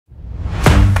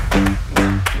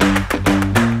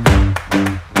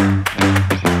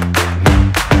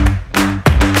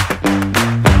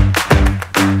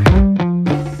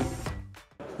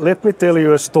let me tell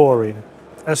you a story.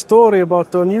 A story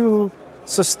about a new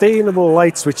sustainable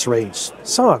light switch range,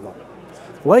 SAGA.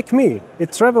 Like me,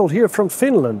 it traveled here from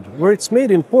Finland, where it's made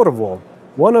in Porvoo,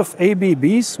 one of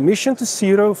ABB's Mission to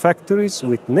Zero factories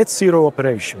with net zero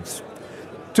operations.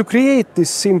 To create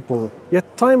this simple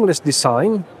yet timeless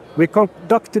design, we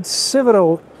conducted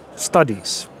several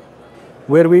studies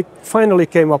where we finally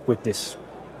came up with this,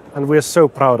 and we are so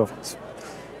proud of it.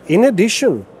 In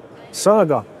addition,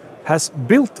 SAGA has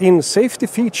built-in safety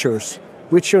features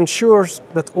which ensures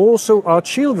that also our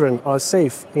children are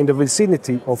safe in the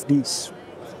vicinity of these.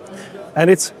 And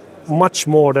it's much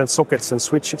more than sockets and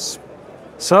switches.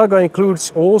 SAGA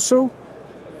includes also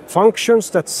functions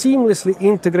that seamlessly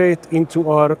integrate into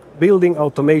our building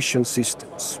automation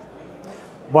systems.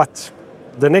 But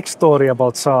the next story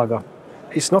about SAGA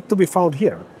is not to be found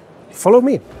here. Follow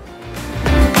me.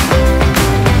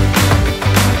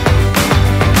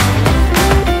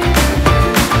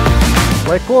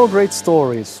 Like all great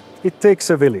stories, it takes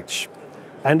a village.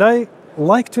 And I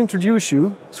like to introduce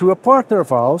you to a partner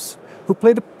of ours who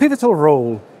played a pivotal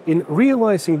role in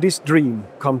realizing this dream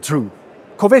come true.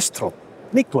 Covestro.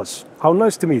 Niklas, how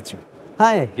nice to meet you.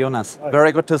 Hi, Jonas. Hi.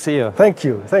 Very good to see you. Thank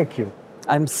you, thank you.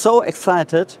 I'm so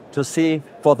excited to see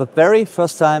for the very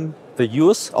first time the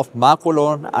use of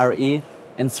Macrolon RE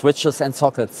in switches and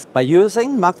sockets. By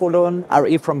using Macrolon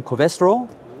RE from Covestro,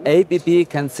 ABB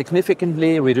can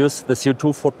significantly reduce the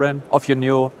CO2 footprint of your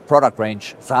new product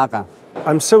range, SAGA.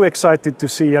 I'm so excited to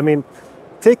see,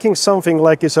 taking something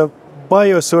like is a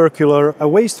biocircular, a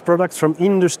waste product from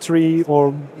industry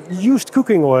or used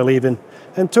cooking oil even,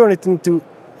 and turn it into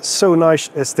so nice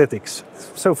aesthetics.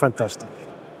 So fantastic.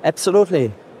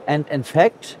 Absolutely. And in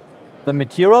fact, the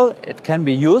material, it can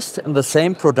be used in the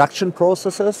same production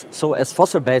processes, so as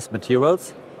fossil-based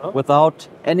materials, without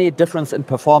any difference in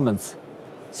performance.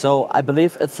 So I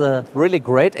believe it's a really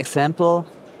great example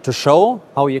to show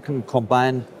how you can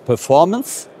combine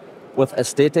performance with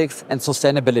aesthetics and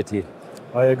sustainability.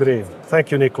 I agree. Thank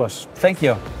you, Niklas. Thank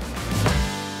you.